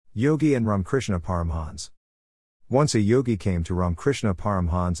Yogi and Ramkrishna Paramhans. Once a yogi came to Ramkrishna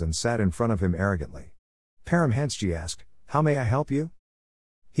Paramhans and sat in front of him arrogantly. Paramhansji asked, "How may I help you?"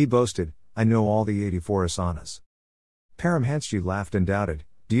 He boasted, "I know all the 84 asanas." Paramhansji laughed and doubted,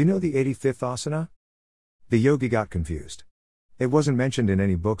 "Do you know the 85th asana?" The yogi got confused. It wasn't mentioned in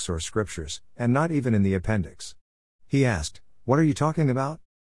any books or scriptures, and not even in the appendix. He asked, "What are you talking about?"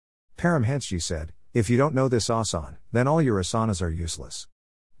 Paramhansji said, "If you don't know this asana, then all your asanas are useless.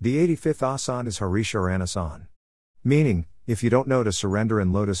 The 85th asana is Harisharanasana. Meaning, if you don't know to surrender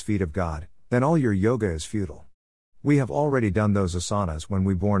in lotus feet of God, then all your yoga is futile. We have already done those asanas when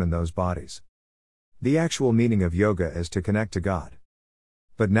we born in those bodies. The actual meaning of yoga is to connect to God.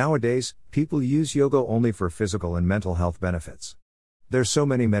 But nowadays, people use yoga only for physical and mental health benefits. There's so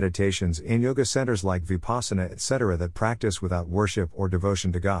many meditations in yoga centers like Vipassana etc. that practice without worship or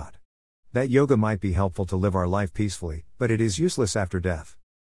devotion to God. That yoga might be helpful to live our life peacefully, but it is useless after death."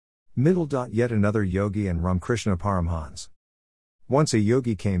 Yet another yogi and Ramkrishna Paramhans. Once a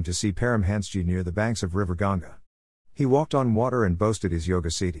yogi came to see Paramhansji near the banks of river Ganga. He walked on water and boasted his yoga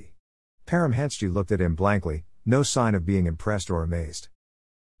siddhi. Paramhansji looked at him blankly, no sign of being impressed or amazed.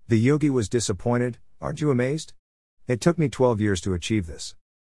 The yogi was disappointed. "Aren't you amazed? It took me 12 years to achieve this."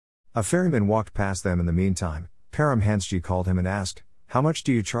 A ferryman walked past them in the meantime. Paramhansji called him and asked, "How much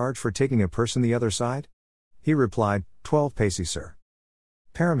do you charge for taking a person the other side?" He replied, 12 paise sir."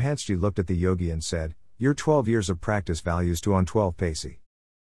 Paramhansji looked at the yogi and said, "Your 12 years of practice values to on 12 paise.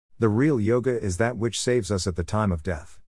 The real yoga is that which saves us at the time of death.